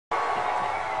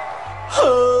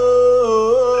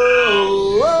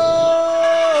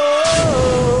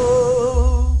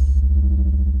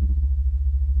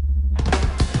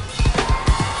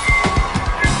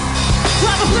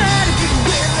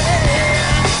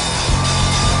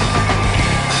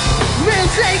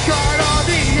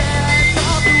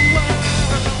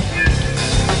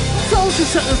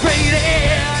Celebrated.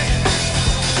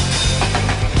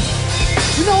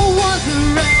 No one's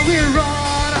around, we're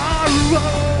on our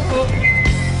own.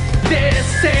 This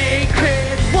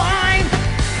sacred wine,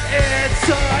 it's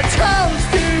a toast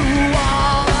to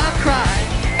all our crime.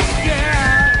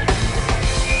 Yeah,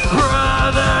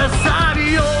 brothers, I'm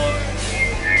yours.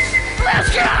 Let's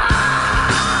go!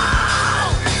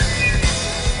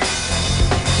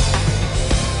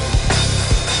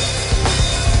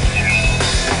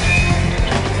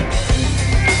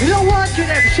 No one can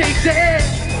ever shake it.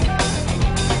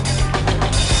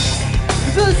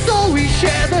 The soul we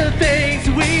share, the things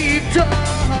we've done.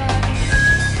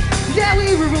 Yeah,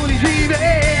 we were only dreaming.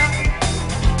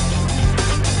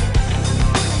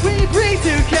 We breathe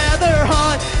together,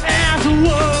 heart as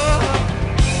one.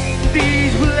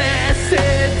 These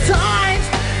blessed times,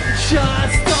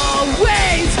 just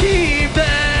always keep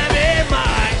them in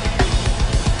mind.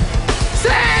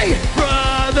 Say,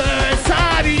 brothers,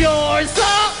 I'm yours.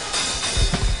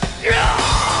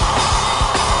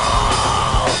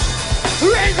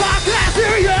 Raise my glass to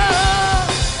you.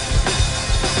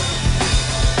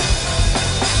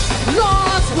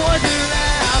 Lost boys are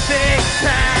laughing,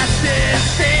 past is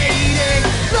fading.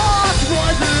 Lost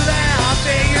boys are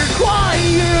laughing, your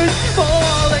choir's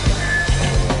falling.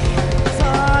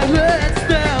 Silence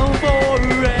now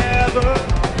forever.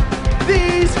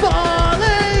 These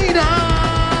falling eyes.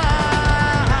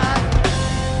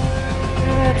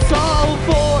 It's all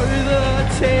for the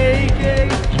taking.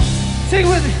 Sing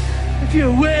with me. If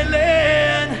you're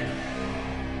willing,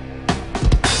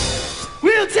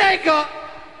 we'll take a.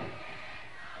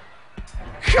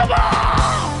 Come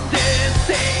on! This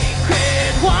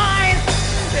sacred wine,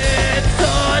 it's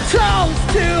a toast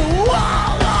to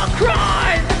all our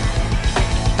crime.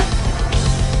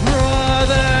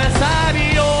 Brothers, I'm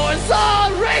yours,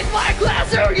 I'll raise my glass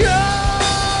to you.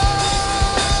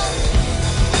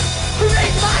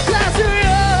 Raise my glass to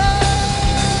you.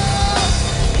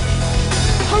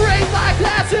 Raise my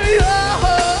glass to you.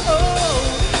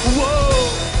 Whoa.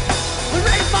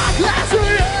 Raise my glass to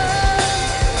you.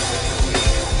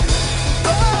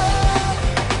 Oh.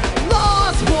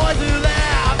 Lost boys are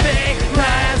laughing,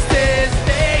 past is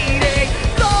fading.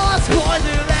 Lost boys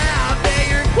are laughing,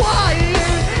 your choir's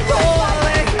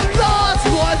falling. Lost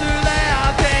boys are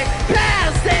laughing,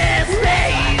 past is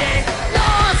fading.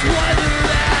 Lost boys are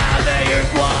laughing, your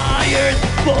choir's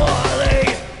falling.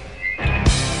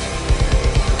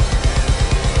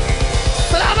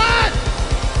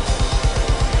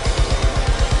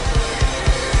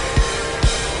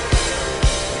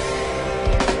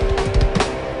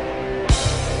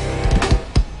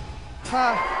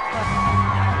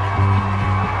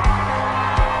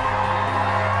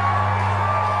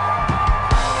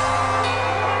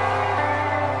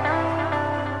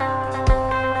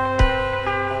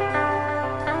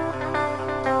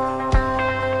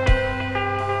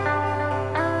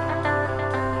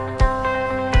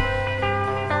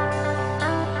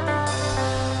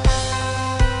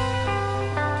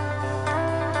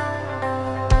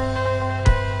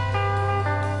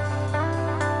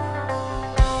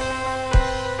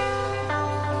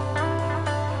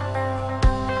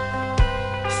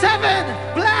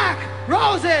 Black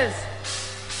roses.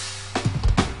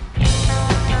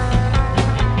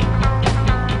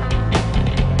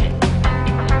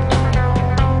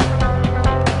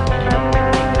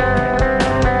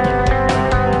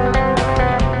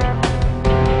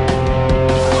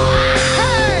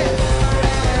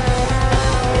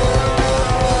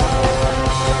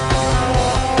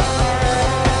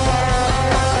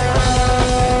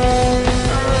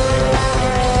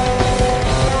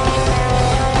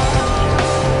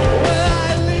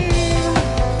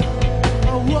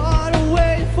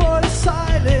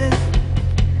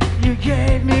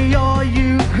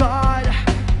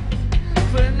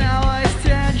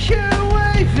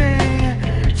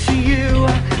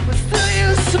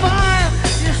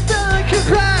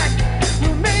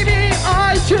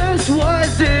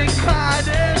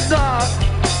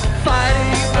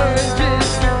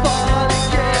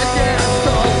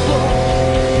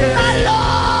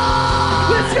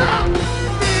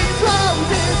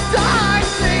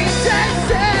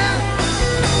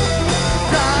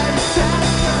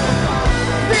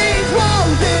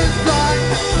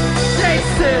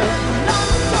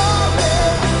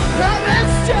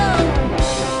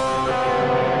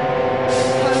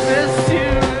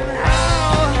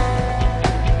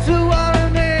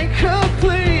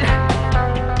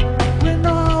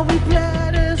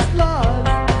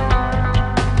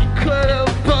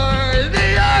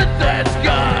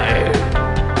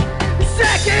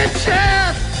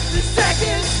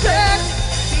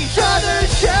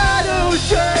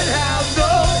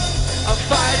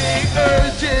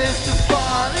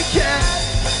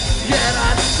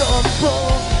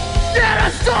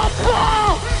 don't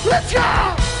fall. Let's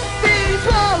go. These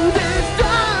roses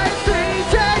die 3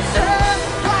 days in.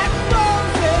 Like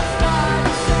roses die.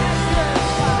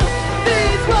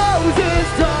 These roses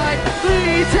die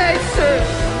 3 days in.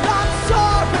 I'm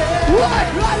sorry. What?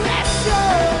 I miss you.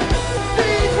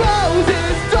 These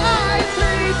roses die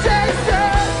 3 days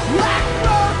in. Like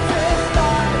roses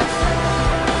die.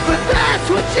 But that's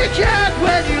what you get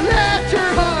when you let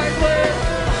your heart live.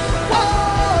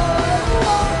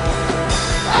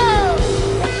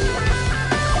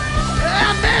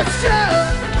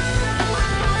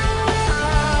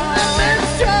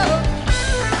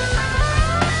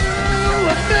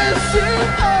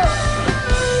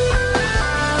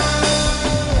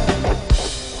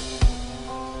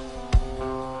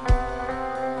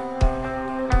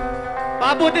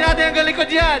 Pabuti natin ang galikod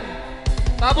yan.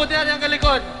 Pabuti natin ang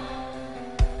galikod.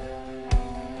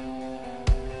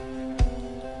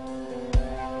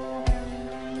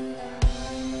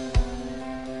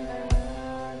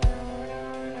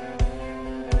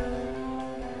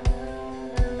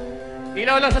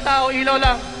 Ilaw lang sa tao, ilaw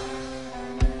lang.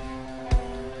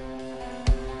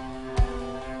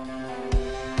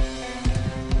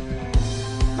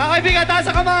 Mga kaibigan, taas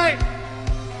sa kamay.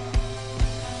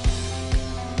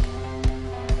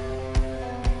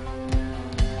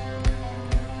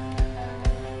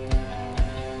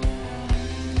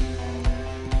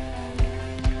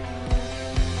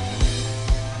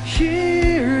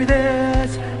 Hear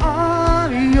this,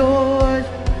 I'm yours.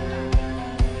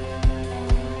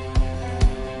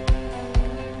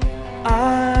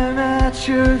 I'm at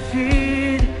your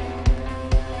feet.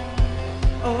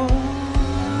 Oh,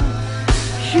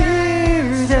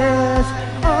 hear this,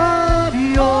 I'm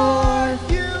yours.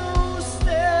 You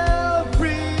still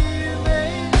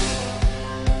remain.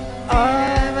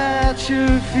 I'm at your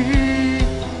feet.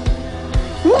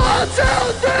 1, 2,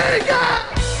 3, go!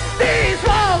 These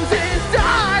roses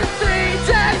die 3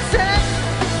 days in.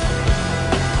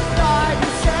 Die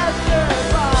December.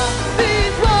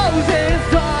 These roses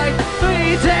die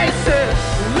 3 days in.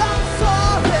 I'm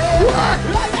sorry. What?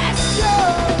 I miss you.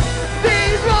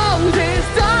 These roses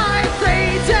die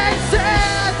 3 days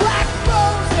in. Black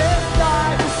roses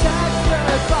die December.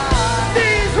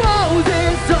 These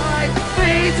roses die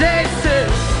 3 days in.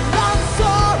 I'm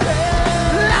sorry.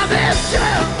 I miss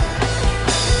you.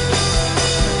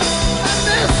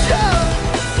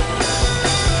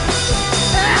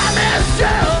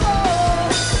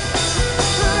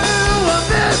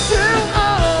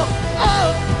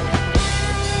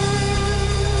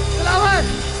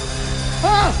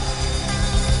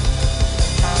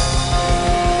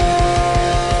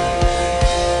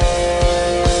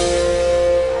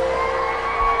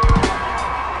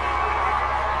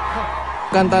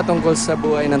 Kanta tungkol sa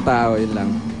buhay ng tao, yun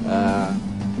lang.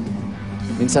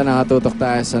 Minsan nakatutok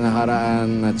tayo sa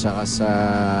nakaraan at saka sa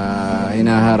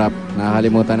hinaharap.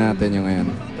 Nakakalimutan natin yung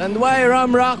ngayon. Landway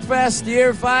Rum Rockfest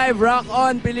Year 5, Rock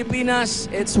On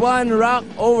Pilipinas. It's one rock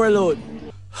overload.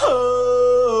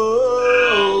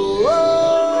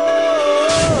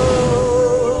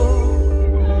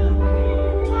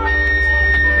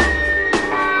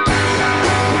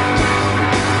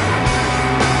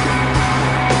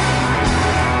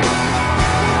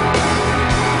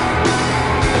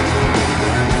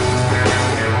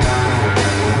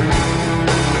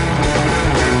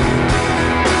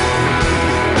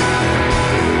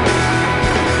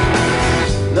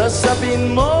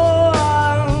 Lasapin mo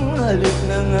ang halik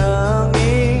ng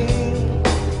hangin,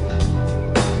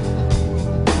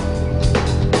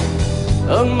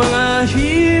 ang mga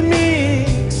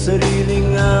himig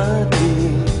sariling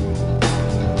atin.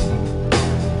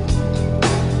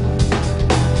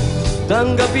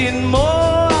 Tanggapin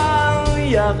mo ang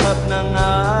yakap ng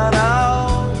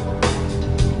araw,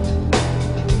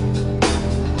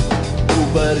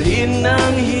 ubarin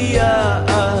ang hiya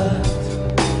at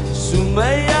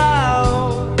sumayaw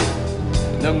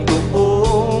ng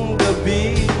buong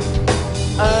gabi.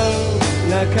 Ang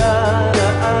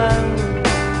nakaraan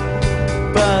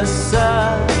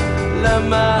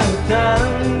pasalamatan,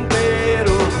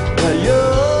 pero ngayon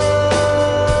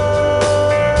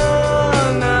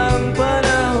ang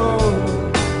panahon,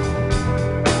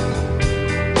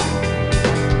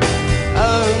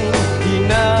 ang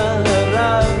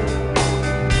hinaharap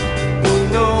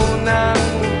puno ng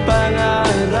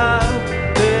pangarap.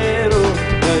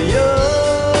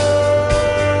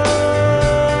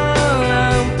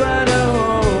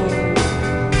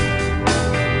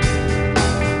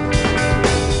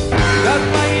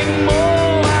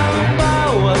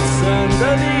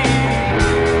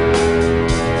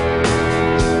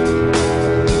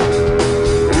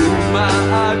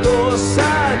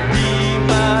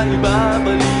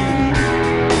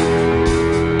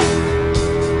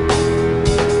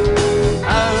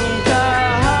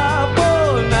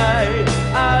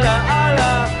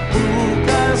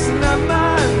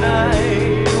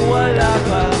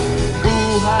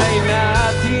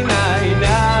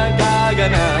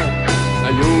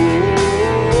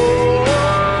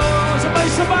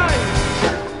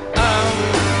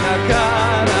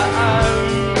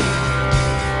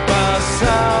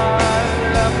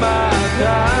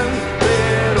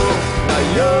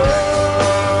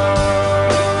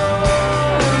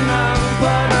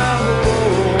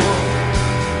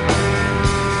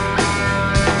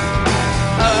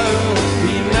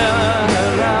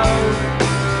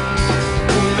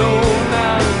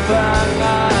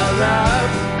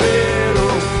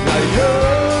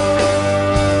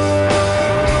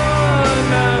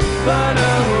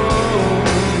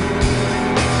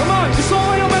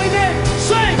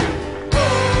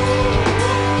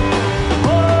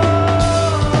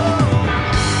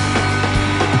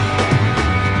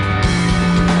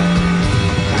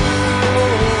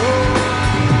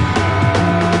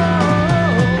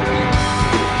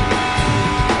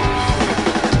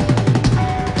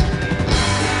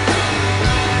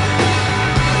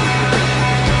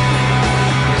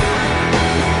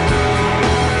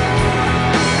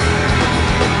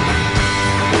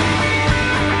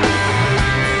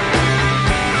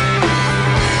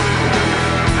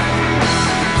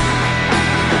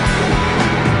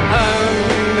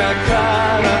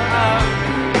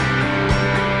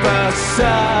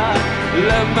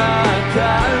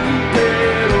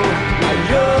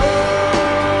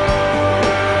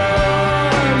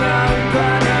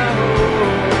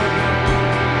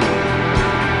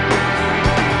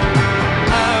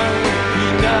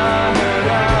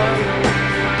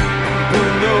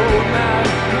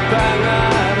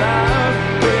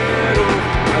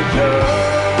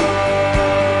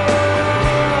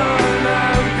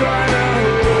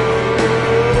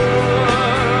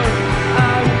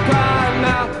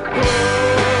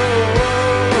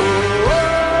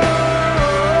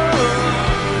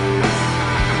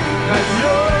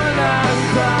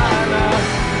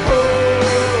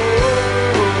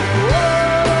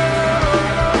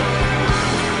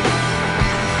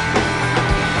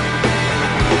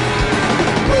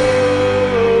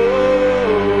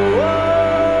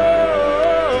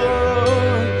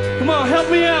 help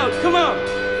me out. Come on.